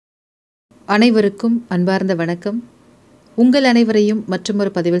அனைவருக்கும் அன்பார்ந்த வணக்கம். உங்கள் அனைவரையும்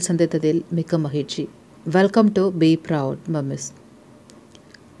மற்றொரு பதிவில் சந்தித்ததில் மிக்க மகிழ்ச்சி. Welcome to be proud mummy's.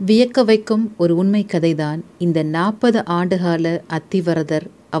 வியக்க வைக்கும் ஒரு உண்மை கதைதான் இந்த 40 ஆண்டுகால அத்திவரதர்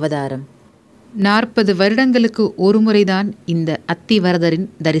அவதாரம். 40 வருடங்களுக்கு ஒரு முறைதான் இந்த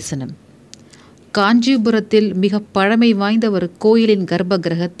அத்திவரதரின் தரிசனம். காஞ்சிபுரத்தில் மிக பழமை வாய்ந்த ஒரு கோயிலின் கர்ப்ப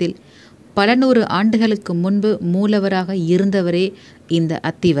கிரகத்தில் பல நூறு ஆண்டுகளுக்கு முன்பு மூலவராக இருந்தவரே இந்த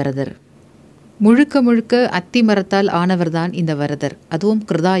அத்திவரதர். முழுக்க முழுக்க அத்தி மரத்தால் ஆனவர்தான் இந்த வரதர். அதுவும்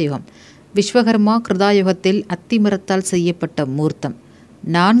கிருதாயுகம். விஸ்வகர்மா கிருதாயுகத்தில் அத்தி மரத்தால் செய்யப்பட்ட மூர்த்தம்.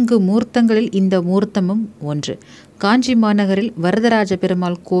 4 மூர்த்தங்களில் இந்த மூர்த்தமும் ஒன்று. காஞ்சி மாநகரில் வரதராஜ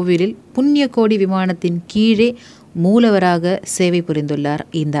பெருமாள் கோவிலில் புண்ணிய கோடி விமானத்தின் கீழே மூலவராக சேவை புரிந்துள்ளார்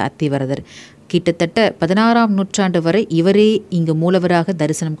இந்த அத்திவரதர். கிட்டத்தட்ட 16ஆம் நூற்றாண்டு வரை இவரே இங்கு மூலவராக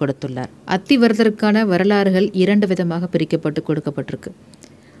தரிசனம் கொடுத்துள்ளார். அத்திவரதருக்கான வரலாறுகள் 2 விதமாக பிரிக்கப்பட்டு கொடுக்கப்பட்டிருக்கு.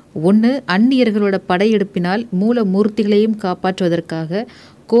 ஒன்று, அந்நியர்களோட படையெடுப்பினால் மூல மூர்த்திகளையும் காப்பாற்றுவதற்காக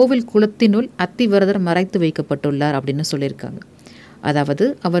கோவில் குளத்தினுள் அத்திவரதர் மறைத்து வைக்கப்பட்டுள்ளார் அப்படின்னு சொல்லியிருக்காங்க. அதாவது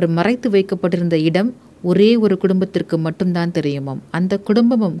அவர் மறைத்து வைக்கப்பட்டிருந்த இடம் ஒரே ஒரு குடும்பத்திற்கு மட்டும்தான் தெரியுமாம். அந்த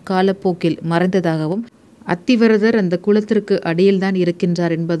குடும்பமும் காலப்போக்கில் மறைந்ததாகவும் அத்திவரதர் அந்த குளத்திற்கு அடியில்தான்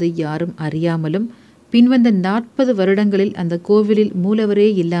இருக்கின்றார் என்பது யாரும் அறியாமலும் பின்வந்த 40 வருடங்களில் அந்த கோவிலில் மூலவரே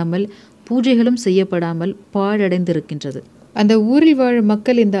இல்லாமல் பூஜைகளும் செய்யப்படாமல் பாழடைந்திருக்கின்றது. அந்த ஊரில் வாழும்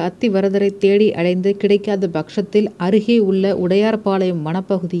மக்கள் இந்த அத்திவரதரை தேடி அடைந்து கிடைக்காத பட்சத்தில் அருகே உள்ள உடையார்பாளையம்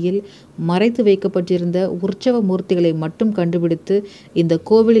வனப்பகுதியில் மறைத்து வைக்கப்பட்டிருந்த உற்சவ மூர்த்திகளை மட்டும் கண்டுபிடித்து இந்த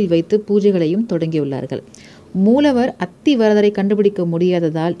கோவிலில் வைத்து பூஜைகளையும் தொடங்கியுள்ளார்கள். மூலவர் அத்திவரதரை கண்டுபிடிக்க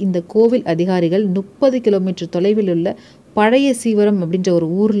முடியாததால் இந்த கோவில் அதிகாரிகள் 30 கிலோமீட்டர் தொலைவில் உள்ள பழைய சீவரம் அப்படின்ற ஒரு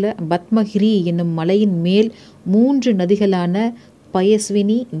ஊரில் பத்மகிரி என்னும் மலையின் மேல் 3 நதிகளான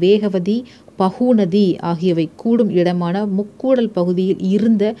பயஸ்வினி, வேகவதி, பகுநதி ஆகியவை கூடும் இடமான முக்கூடல் பகுதியில்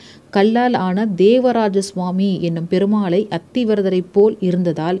இருந்த கல்லால் ஆன தேவராஜ சுவாமி என்னும் பெருமாளை அத்திவரதரை போல்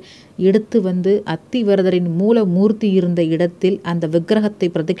இருந்ததால் எடுத்து வந்து அத்திவரதரின் மூல மூர்த்தி இருந்த இடத்தில் அந்த விக்கிரகத்தை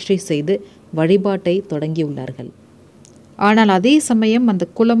பிரதிஷ்டை செய்து வழிபாட்டை தொடங்கியுள்ளார்கள். ஆனால் அதே சமயம் அந்த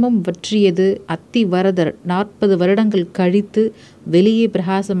குலமும் வற்றியது. அத்திவரதர் 40 வருடங்கள் கழித்து வெளியே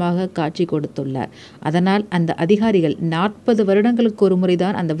பிரகாசமாக காட்சி கொடுத்துள்ளார். அதனால் அந்த அதிகாரிகள் 40 வருடங்களுக்கு ஒரு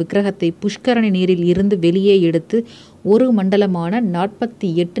முறைதான் அந்த விக்கிரகத்தை புஷ்கரணி நீரில் இருந்து வெளியே எடுத்து ஒரு மண்டலமான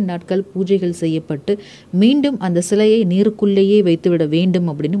 48 நாட்கள் பூஜைகள் செய்யப்பட்டு மீண்டும் அந்த சிலையை நீருக்குள்ளேயே வைத்துவிட வேண்டும்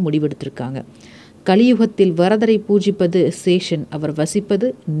அப்படின்னு முடிவெடுத்திருக்காங்க. கலியுகத்தில் வரதரை பூஜிப்பது சேஷன், அவர் வசிப்பது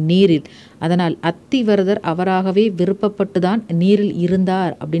நீரில். அதனால் அத்திவரதர் அவராகவே விருப்பப்பட்டுதான் நீரில்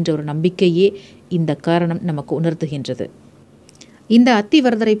இருந்தார் அப்படின்ற ஒரு நம்பிக்கையே இந்த காரணம் நமக்கு உணர்த்துகின்றது. இந்த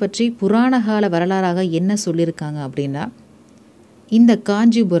அத்திவரதரை பற்றி புராணகால வரலாறாக என்ன சொல்லியிருக்காங்க அப்படின்னா, இந்த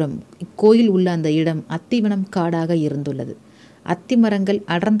காஞ்சிபுரம் கோயில் உள்ள அந்த இடம் அத்திவனம் காடாக இருந்துள்ளது. அத்திமரங்கள்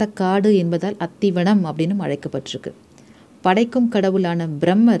அடர்ந்த காடு என்பதால் அத்திவனம் அப்படின்னு அழைக்கப்பட்டிருக்கு. படைக்கும் கடவுளான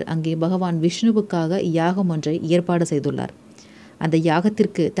பிரம்மர் அங்கே பகவான் விஷ்ணுவுக்காக யாகம் ஒன்றை ஏற்பாடு செய்துள்ளார். அந்த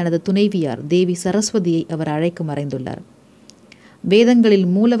யாகத்திற்கு தனது துணைவியார் தேவி சரஸ்வதியை அவர் அழைக்க மறைந்துள்ளார். வேதங்களில்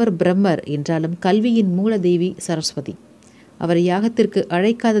மூலவர் பிரம்மர் என்றாலும் கல்வியின் மூல தேவி சரஸ்வதி. அவர் யாகத்திற்கு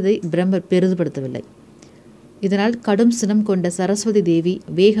அழைக்காததை பிரம்மர் பெரிதுபடுத்தவில்லை. இதனால் கடும் சினம் கொண்ட சரஸ்வதி தேவி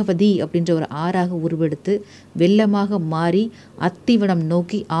வேகவதி அப்படின்ற ஒரு ஆறாக உருவெடுத்து வெள்ளமாக மாறி அத்திவனம்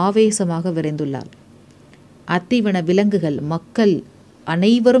நோக்கி ஆவேசமாக விரைந்துள்ளார். அத்திவன விலங்குகள், மக்கள்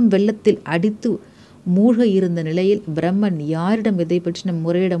அனைவரும் வெள்ளத்தில் அடித்து மூழ்க இருந்த நிலையில் பிரம்மன் யாரிடம் எதை பற்றி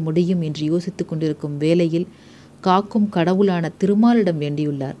முறையிட முடியும் என்று யோசித்து கொண்டிருக்கும் வேளையில் காக்கும் கடவுளான திருமாலிடம்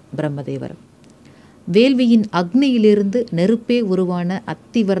வேண்டியுள்ளார் பிரம்மதேவர். வேள்வியின் அக்னியிலிருந்து நெருப்பே உருவான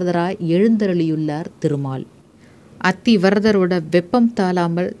அத்திவரதராய் எழுந்தருளியுள்ளார் திருமால். அத்திவரதரோட வெப்பம்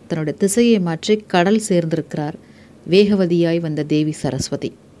தாழாமல் தன்னோட திசையை மாற்றி கடல் சேர்ந்திருக்கிறார் வேகவதியாய் வந்த தேவி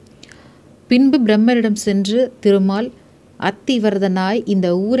சரஸ்வதி. பின்பு பிரம்மரிடம் சென்று திருமால், அத்திவரதனாய் இந்த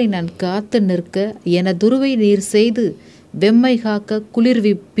ஊரை நான் காத்து நிற்க எனதுருவை நீர் செய்து வெம்மை காக்க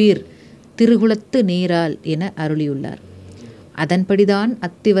குளிர்விப்பீர் திருகுலத்து நீரால் என அருளியுள்ளார். அதன்படிதான்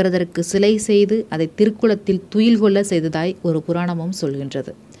அத்திவரதருக்கு சிலை செய்து அதை திருக்குளத்தில் துயில் கொள்ள செய்ததாய் ஒரு புராணமும்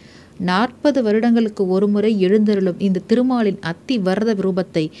சொல்கின்றது. 40 வருடங்களுக்கு ஒரு முறை எழுந்தருளும் இந்த திருமாலின் அத்திவரத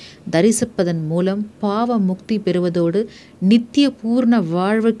ரூபத்தை தரிசிப்பதன் மூலம் பாவ முக்தி பெறுவதோடு நித்திய பூர்ண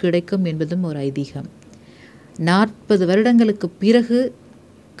வாழ்வு கிடைக்கும் என்பதும் ஒரு ஐதீகம். 40 வருடங்களுக்கு பிறகு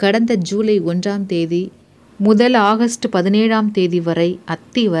கடந்த ஜூலை 1ஆம் தேதி முதல் ஆகஸ்ட் 17ஆம் தேதி வரை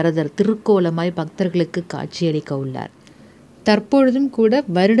அத்திவரதர் திருக்கோலமாய் பக்தர்களுக்கு காட்சியளிக்க உள்ளார். தற்பொழுதும் கூட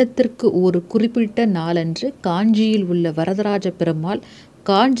வருடத்திற்கு ஒரு குறிப்பிட்ட நாளன்று காஞ்சியில் உள்ள வரதராஜ பெருமாள்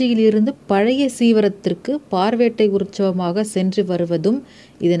காஞ்சியிலிருந்து பழைய சீவரத்திற்கு பார்வேட்டை உற்சவமாக சென்று வருவதும்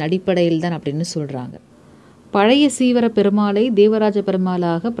இதன் அடிப்படையில் தான் அப்படின்னு சொல்கிறாங்க. பழைய சீவர பெருமாளை தேவராஜ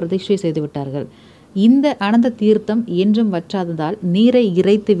பெருமாளாக பிரதிஷ்டை செய்துவிட்டார்கள். இந்த அனந்த தீர்த்தம் என்றும் வற்றாததால் நீரை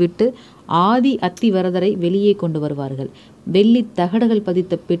இறைத்துவிட்டு ஆதி அத்தி வரதரை வெளியே கொண்டு வருவார்கள். வெள்ளி தகடுகள்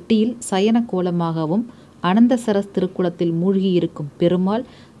பதித்த பெட்டியில் சயன கோலமாகவும் அனந்தசரஸ் திருக்குளத்தில் மூழ்கியிருக்கும் பெருமாள்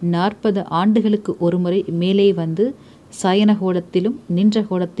 40 ஆண்டுகளுக்கு ஒருமுறை மேலே வந்து சயன கோலத்திலும் நின்ற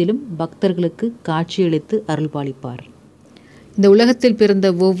கோலத்திலும் பக்தர்களுக்கு காட்சியளித்து அருள்பாலிப்பார். இந்த உலகத்தில் பிறந்த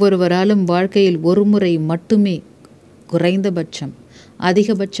ஒவ்வொருவராலும் வாழ்க்கையில் ஒருமுறை மட்டுமே, குறைந்தபட்சம்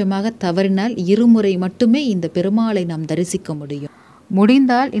அதிகபட்சமாக தவறினால் 2 முறை மட்டுமே இந்த பெருமாளை நாம் தரிசிக்க முடியும்.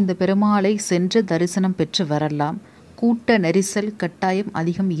 முடிந்தால் இந்த பெருமாளை சென்று தரிசனம் பெற்று வரலாம். கூட்ட நெரிசல் கட்டாயம்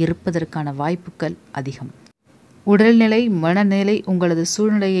அதிகம் இருப்பதற்கான வாய்ப்புகள் அதிகம். உடல்நிலை, மனநிலை, உங்களது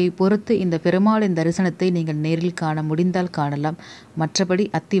சூழ்நிலையை பொறுத்து இந்த பெருமாளின் தரிசனத்தை நீங்கள் நேரில் காண முடிந்தால் காணலாம். மற்றபடி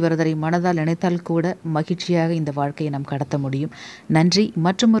அத்திவரதரை மனதால் நினைத்தால் கூட மகிழ்ச்சியாக இந்த வாழ்க்கையை நாம் கடத்த முடியும். நன்றி.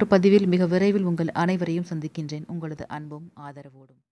 மற்றும் ஒரு பதிவில் மிக விரைவில் உங்கள் அனைவரையும் சந்திக்கின்றேன். உங்களது அன்பும் ஆதரவோடும்.